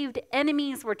saved,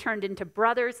 enemies were turned into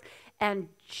brothers, and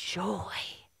joy.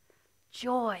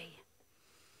 Joy.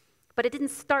 But it didn't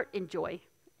start in joy,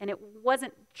 and it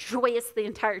wasn't joyous the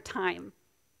entire time.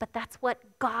 But that's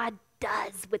what God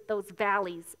does with those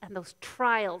valleys and those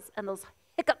trials and those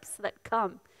hiccups that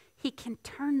come. He can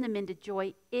turn them into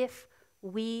joy if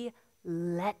we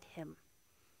let him.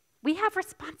 We have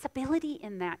responsibility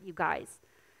in that, you guys.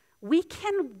 We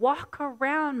can walk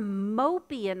around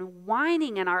mopey and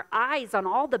whining in our eyes on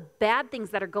all the bad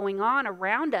things that are going on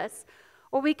around us,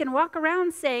 or we can walk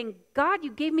around saying, God,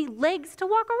 you gave me legs to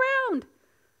walk around.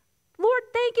 Lord,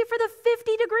 thank you for the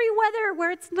 50-degree weather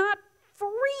where it's not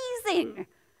freezing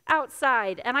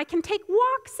outside and I can take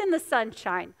walks in the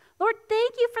sunshine. Lord,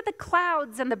 thank you for the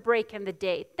clouds and the break in the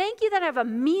day. Thank you that I have a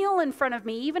meal in front of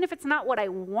me, even if it's not what I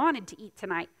wanted to eat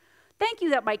tonight. Thank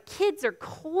you that my kids are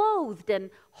clothed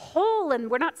and whole and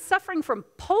we're not suffering from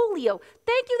polio.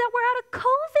 Thank you that we're out of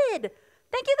COVID.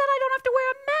 Thank you that I don't have to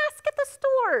wear a mask at the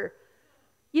store.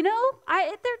 You know,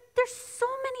 there's so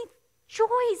many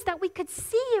joys that we could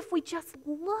see if we just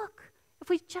look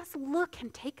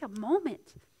and take a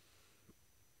moment.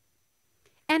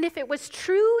 And if it was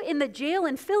true in the jail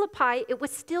in Philippi, it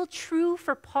was still true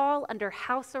for Paul under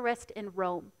house arrest in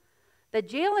Rome. The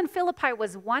jail in Philippi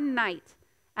was one night,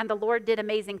 and the Lord did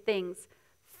amazing things.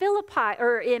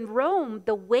 In Rome,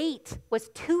 the wait was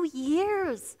 2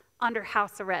 years under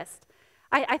house arrest.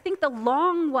 I think the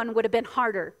long one would have been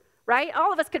harder, right?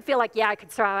 All of us could feel like, yeah, I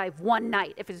could survive one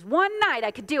night. If it was one night,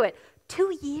 I could do it.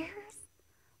 2 years?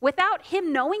 Without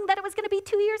him knowing that it was going to be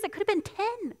 2 years, it could have been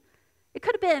 10. It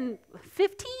could have been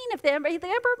 15 if the emperor may have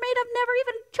never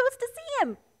even chose to see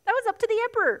him. That was up to the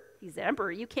emperor. He's the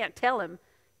emperor. You can't tell him,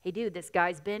 hey, dude, this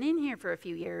guy's been in here for a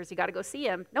few years. You got to go see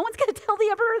him. No one's going to tell the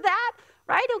emperor that,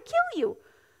 right? He'll kill you.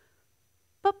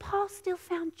 But Paul still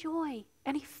found joy,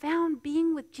 and he found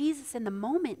being with Jesus in the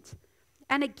moment.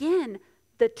 And again,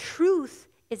 the truth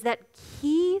is that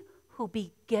he who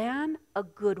began a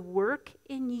good work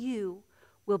in you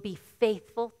will be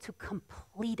faithful to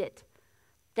complete it.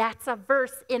 That's a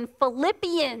verse in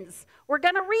Philippians. We're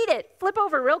going to read it. Flip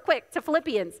over real quick to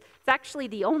Philippians. It's actually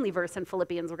the only verse in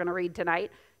Philippians we're going to read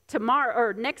tonight. Tomorrow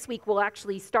or next week, we'll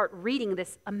actually start reading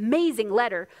this amazing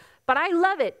letter. But I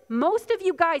love it. Most of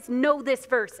you guys know this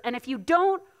verse. And if you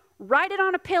don't, write it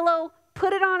on a pillow,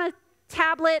 put it on a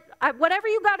tablet, whatever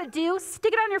you got to do,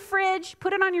 stick it on your fridge,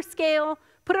 put it on your scale,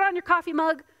 put it on your coffee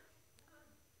mug.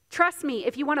 Trust me,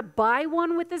 if you want to buy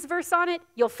one with this verse on it,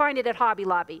 you'll find it at Hobby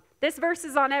Lobby. This verse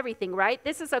is on everything, right?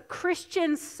 This is a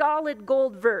Christian solid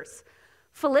gold verse.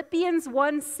 Philippians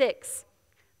 1:6,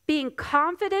 being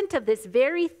confident of this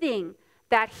very thing,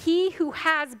 that he who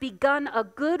has begun a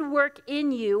good work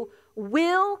in you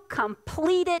will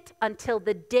complete it until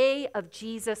the day of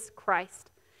Jesus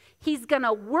Christ. He's going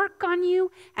to work on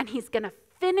you, and he's going to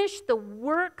finish the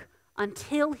work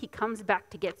until he comes back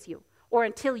to get you, or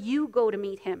until you go to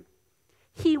meet him.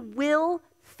 He will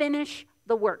finish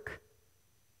the work.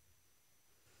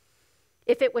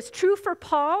 If it was true for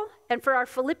Paul and for our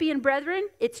Philippian brethren,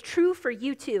 it's true for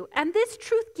you too. And this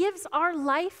truth gives our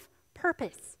life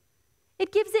purpose.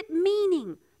 It gives it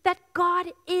meaning that God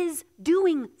is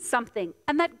doing something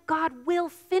and that God will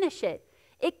finish it.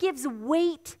 It gives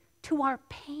weight to our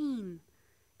pain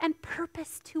and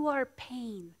purpose to our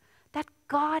pain, that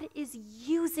God is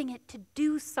using it to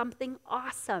do something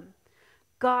awesome.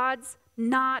 God's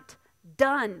not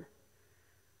done.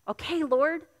 Okay,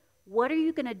 Lord, what are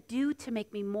you going to do to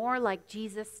make me more like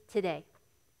Jesus today?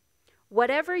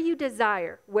 Whatever you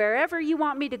desire, wherever you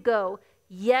want me to go,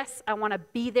 yes, I want to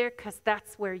be there because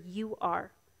that's where you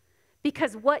are.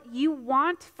 Because what you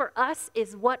want for us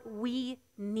is what we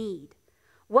need.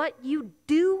 What you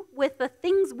do with the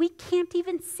things we can't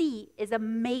even see is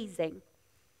amazing.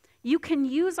 You can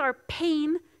use our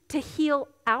pain to heal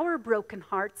our broken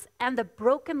hearts and the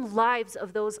broken lives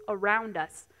of those around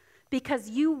us, because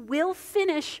you will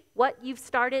finish what you've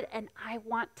started, and I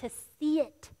want to see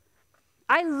it.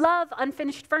 I love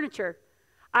unfinished furniture.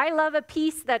 I love a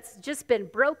piece that's just been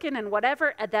broken and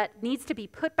whatever, that needs to be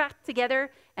put back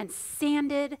together and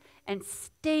sanded and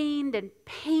stained and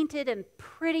painted and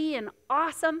pretty and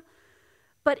awesome.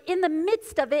 But in the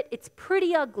midst of it, it's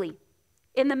pretty ugly.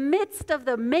 In the midst of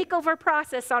the makeover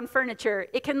process on furniture,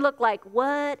 it can look like,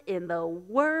 what in the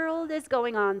world is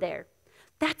going on there?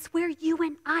 That's where you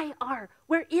and I are.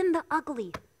 We're in the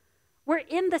ugly. We're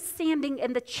in the sanding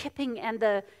and the chipping and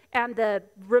the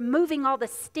removing all the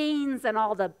stains and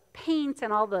all the paint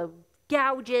and all the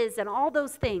gouges and all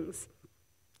those things,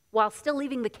 while still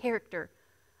leaving the character.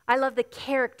 I love the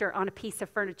character on a piece of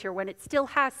furniture when it still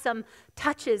has some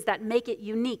touches that make it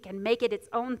unique and make it its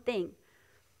own thing.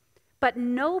 But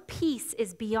no piece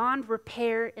is beyond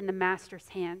repair in the master's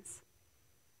hands.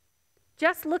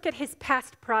 Just look at his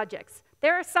past projects.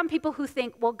 There are some people who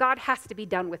think, well, God has to be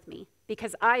done with me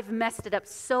because I've messed it up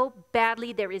so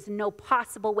badly, there is no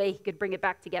possible way he could bring it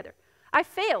back together. I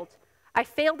failed. I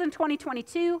failed in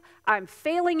 2022. I'm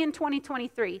failing in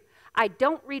 2023. I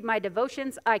don't read my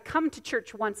devotions. I come to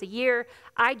church once a year.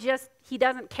 He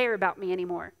doesn't care about me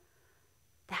anymore.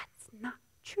 That's not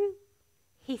true.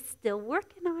 He's still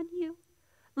working on you.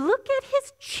 Look at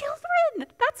his children.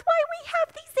 That's why we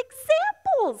have these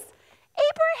examples.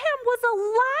 Abraham was a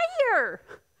liar.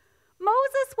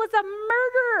 Moses was a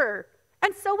murderer.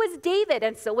 And so was David,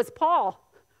 and so was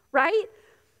Paul, right?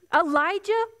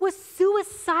 Elijah was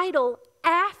suicidal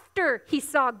after he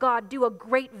saw God do a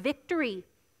great victory.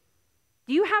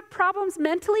 Do you have problems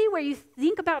mentally where you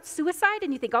think about suicide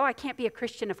and you think, oh, I can't be a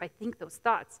Christian if I think those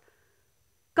thoughts?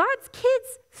 God's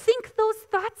kids think those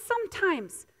thoughts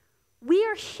sometimes. We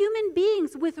are human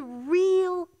beings with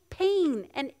real pain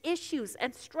and issues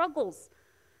and struggles.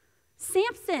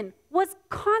 Samson was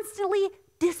constantly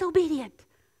disobedient.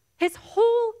 His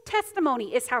whole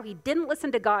testimony is how he didn't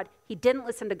listen to God, he didn't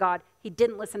listen to God, he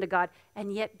didn't listen to God,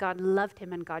 and yet God loved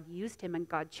him and God used him and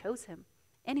God chose him.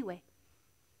 Anyway,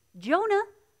 Jonah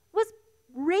was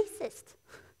racist,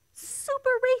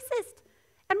 super racist.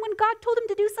 And when God told him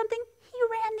to do something, he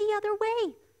ran the other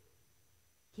way.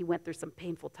 He went through some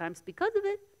painful times because of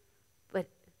it, but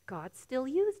God still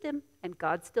used him and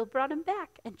God still brought him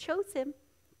back and chose him.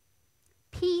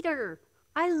 Peter.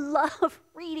 I love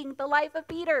reading the life of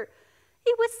Peter.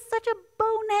 He was such a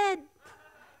bonehead.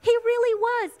 He really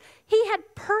was. He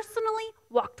had personally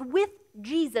walked with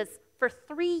Jesus for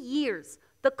 3 years,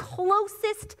 the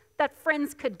closest that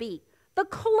friends could be, the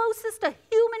closest a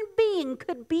human being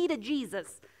could be to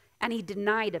Jesus. And he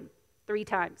denied him 3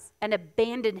 times and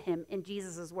abandoned him in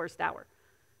Jesus' worst hour.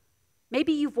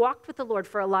 Maybe you've walked with the Lord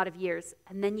for a lot of years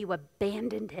and then you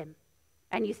abandoned him.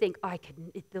 And you think,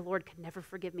 the Lord could never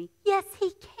forgive me. Yes,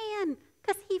 he can,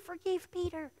 because he forgave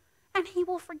Peter. And he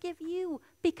will forgive you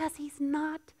because he's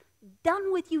not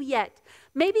done with you yet.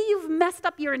 Maybe you've messed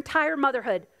up your entire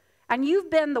motherhood and you've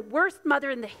been the worst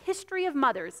mother in the history of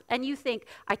mothers. And you think,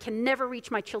 I can never reach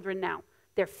my children now.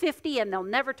 They're 50 and they'll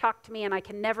never talk to me and I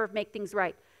can never make things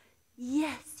right.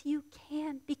 Yes, you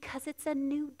can, because it's a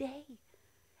new day.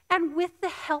 And with the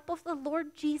help of the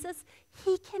Lord Jesus,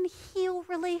 he can heal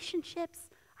relationships.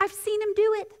 I've seen him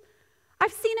do it.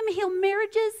 I've seen him heal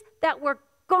marriages that were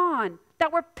gone,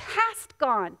 that were past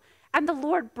gone, and the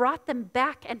Lord brought them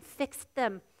back and fixed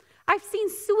them. I've seen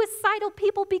suicidal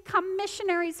people become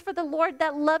missionaries for the Lord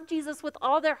that loved Jesus with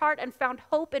all their heart and found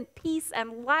hope and peace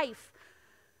and life.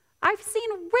 I've seen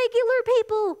regular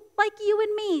people like you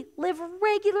and me live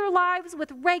regular lives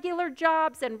with regular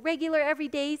jobs and regular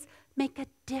everydays, make a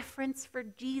difference for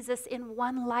Jesus in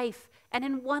one life and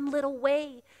in one little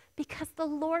way, because the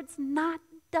Lord's not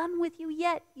done with you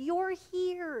yet. You're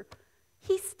here.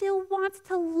 He still wants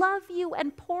to love you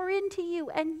and pour into you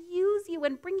and use you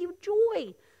and bring you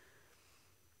joy.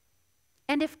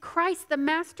 And if Christ, the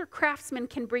master craftsman,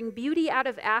 can bring beauty out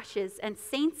of ashes and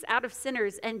saints out of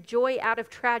sinners and joy out of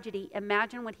tragedy,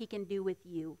 imagine what he can do with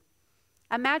you.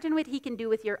 Imagine what he can do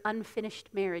with your unfinished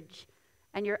marriage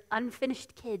and your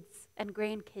unfinished kids and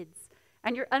grandkids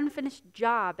and your unfinished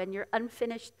job and your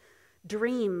unfinished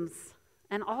dreams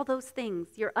and all those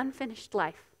things, your unfinished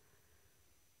life.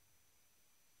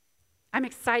 I'm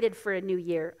excited for a new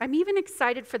year. I'm even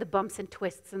excited for the bumps and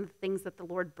twists and the things that the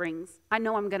Lord brings. I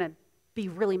know I'm going to be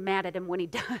really mad at him when he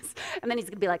does. And then he's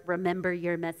going to be like, remember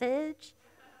your message?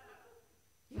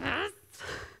 Yes.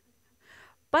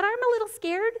 But I'm a little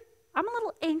scared. I'm a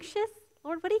little anxious.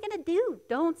 Lord, what are you going to do?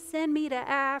 Don't send me to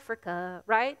Africa,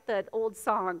 right? That old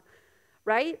song,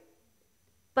 right?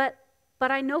 But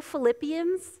I know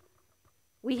Philippians,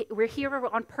 we're here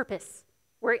on purpose.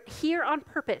 We're here on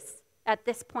purpose at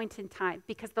this point in time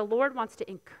because the Lord wants to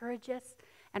encourage us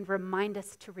and remind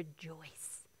us to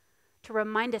rejoice, to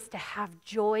remind us to have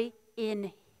joy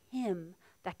in him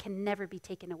that can never be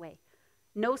taken away.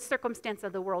 No circumstance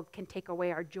of the world can take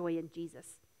away our joy in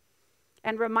Jesus.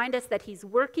 And remind us that he's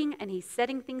working and he's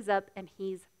setting things up and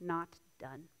he's not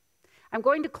done. I'm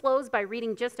going to close by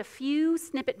reading just a few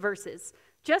snippet verses,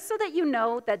 just so that you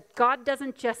know that God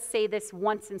doesn't just say this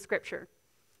once in Scripture.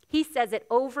 He says it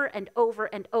over and over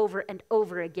and over and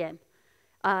over again,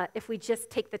 if we just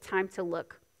take the time to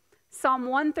look. Psalm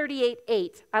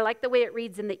 138:8, I like the way it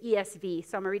reads in the ESV,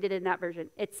 so I'm going to read it in that version.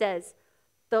 It says,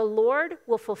 "The Lord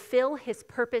will fulfill his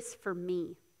purpose for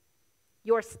me.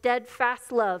 Your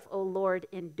steadfast love, O Lord,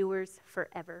 endures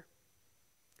forever."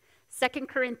 2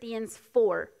 Corinthians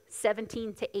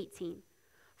 4:17-18.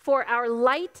 "For our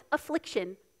light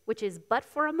affliction, which is but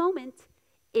for a moment,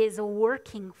 is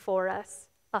working for us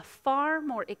a far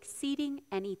more exceeding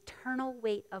and eternal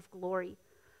weight of glory,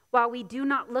 while we do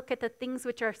not look at the things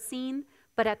which are seen,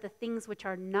 but at the things which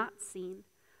are not seen.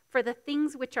 For the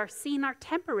things which are seen are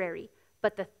temporary,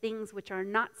 but the things which are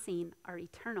not seen are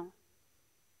eternal."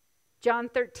 John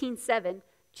 13:7,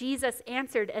 Jesus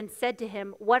answered and said to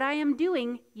him, "What I am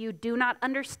doing you do not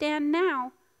understand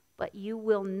now, but you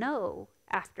will know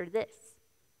after this."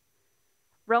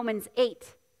 Romans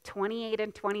 8:28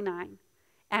 and 29.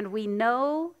 And we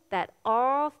know that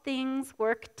all things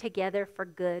work together for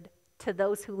good to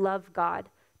those who love God,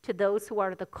 to those who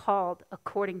are the called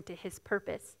according to his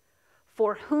purpose.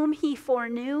 For whom he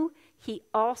foreknew, he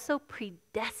also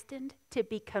predestined to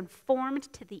be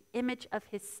conformed to the image of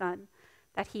his Son,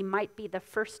 that he might be the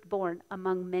firstborn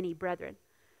among many brethren.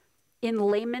 In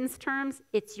layman's terms,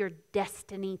 it's your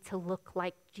destiny to look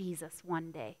like Jesus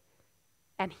one day.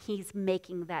 And he's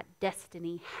making that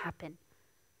destiny happen.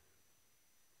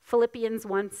 Philippians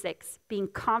 1:6, being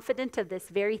confident of this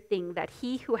very thing, that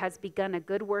he who has begun a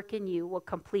good work in you will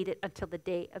complete it until the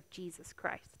day of Jesus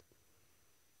Christ.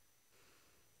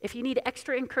 If you need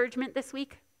extra encouragement this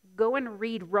week, go and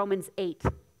read Romans 8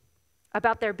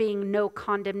 about there being no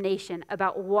condemnation,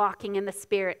 about walking in the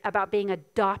Spirit, about being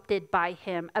adopted by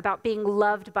him, about being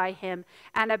loved by him,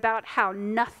 and about how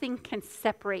nothing can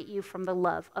separate you from the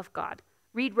love of God.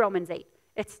 Read Romans 8.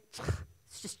 It's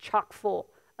just chock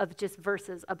full of just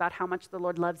verses about how much the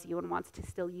Lord loves you and wants to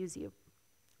still use you.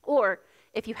 Or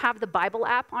if you have the Bible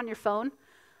app on your phone,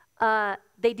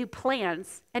 they do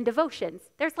plans and devotions.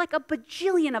 There's like a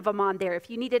bajillion of them on there. If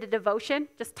you needed a devotion,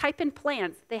 just type in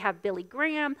plans. They have Billy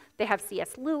Graham, they have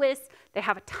C.S. Lewis, they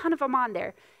have a ton of them on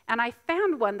there. And I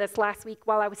found one this last week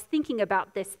while I was thinking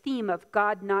about this theme of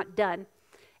God Not Done.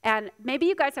 And maybe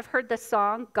you guys have heard the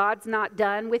song, God's Not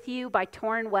Done With You by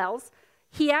Torrin Wells.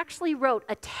 He actually wrote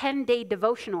a 10-day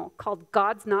devotional called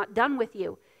God's Not Done With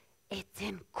You. It's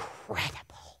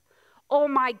incredible. Oh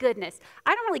my goodness.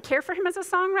 I don't really care for him as a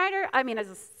songwriter. I mean, as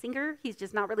a singer, he's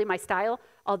just not really my style.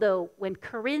 Although when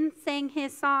Corinne sang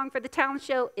his song for the talent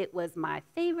show, it was my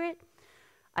favorite.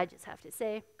 I just have to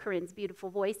say, Corinne's beautiful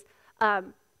voice.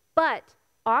 But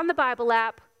on the Bible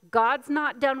app, God's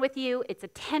Not Done With You. It's a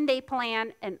 10-day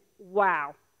plan, and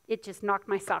wow, it just knocked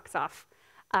my socks off.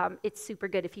 It's super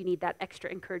good if you need that extra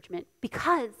encouragement,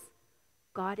 because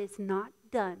God is not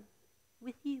done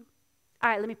with you. All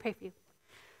right, let me pray for you.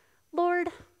 Lord,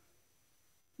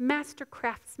 master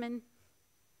craftsman,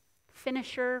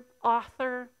 finisher,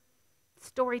 author,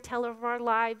 storyteller of our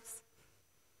lives,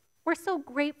 we're so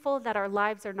grateful that our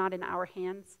lives are not in our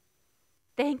hands.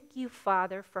 Thank you,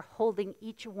 Father, for holding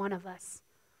each one of us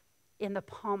in the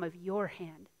palm of your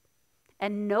hand,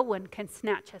 and no one can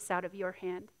snatch us out of your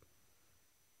hand.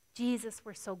 Jesus,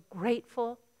 we're so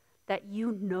grateful that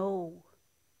you know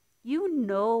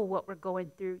what we're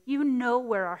going through. You know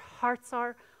where our hearts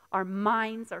are, our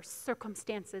minds, our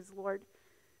circumstances, Lord.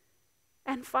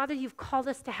 And Father, you've called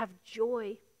us to have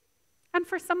joy. And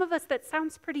for some of us, that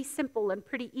sounds pretty simple and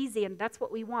pretty easy, and that's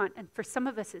what we want. And for some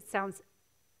of us, it sounds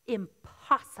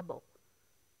impossible.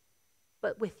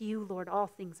 But with you, Lord, all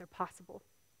things are possible.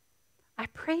 I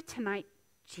pray tonight,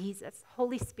 Jesus,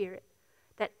 Holy Spirit,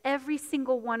 that every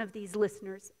single one of these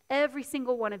listeners, every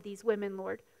single one of these women,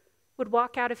 Lord, would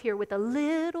walk out of here with a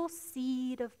little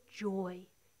seed of joy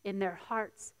in their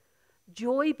hearts.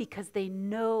 Joy because they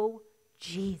know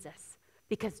Jesus,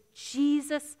 because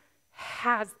Jesus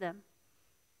has them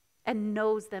and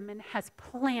knows them and has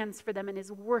plans for them and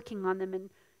is working on them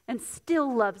and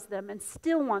still loves them and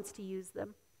still wants to use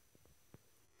them.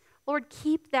 Lord,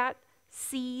 keep that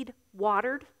seed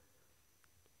watered.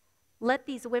 Let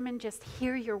these women just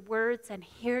hear your words and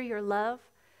hear your love.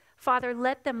 Father,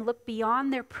 let them look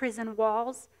beyond their prison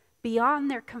walls, beyond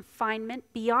their confinement,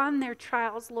 beyond their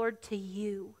trials, Lord, to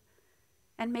you.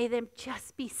 And may them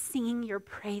just be singing your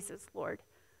praises, Lord.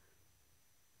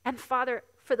 And Father,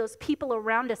 for those people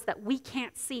around us that we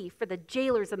can't see, for the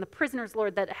jailers and the prisoners,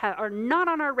 Lord, that are not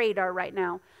on our radar right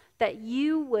now, that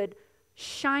you would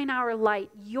shine our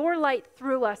light, your light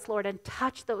through us, Lord, and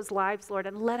touch those lives, Lord,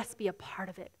 and let us be a part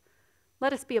of it.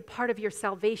 Let us be a part of your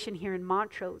salvation here in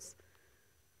Montrose.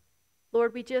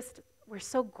 Lord, we're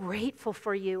so grateful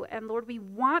for you. And Lord, we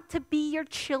want to be your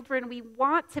children. We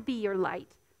want to be your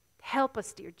light. Help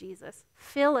us, dear Jesus.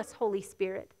 Fill us, Holy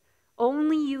Spirit.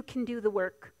 Only you can do the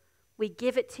work. We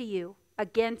give it to you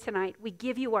again tonight. We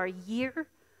give you our year.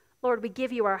 Lord, we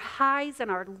give you our highs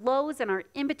and our lows and our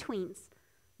in-betweens.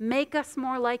 Make us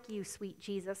more like you, sweet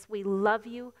Jesus. We love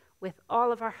you with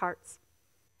all of our hearts.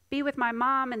 Be with my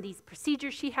mom and these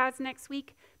procedures she has next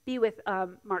week. Be with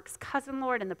Mark's cousin,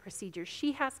 Lord, and the procedures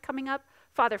she has coming up.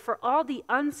 Father, for all the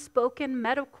unspoken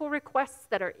medical requests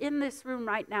that are in this room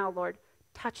right now, Lord,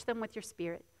 touch them with your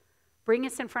Spirit. Bring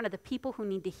us in front of the people who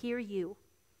need to hear you,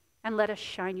 and let us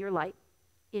shine your light.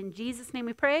 In Jesus' name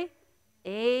we pray,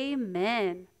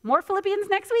 amen. More Philippians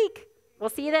next week. We'll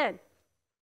see you then.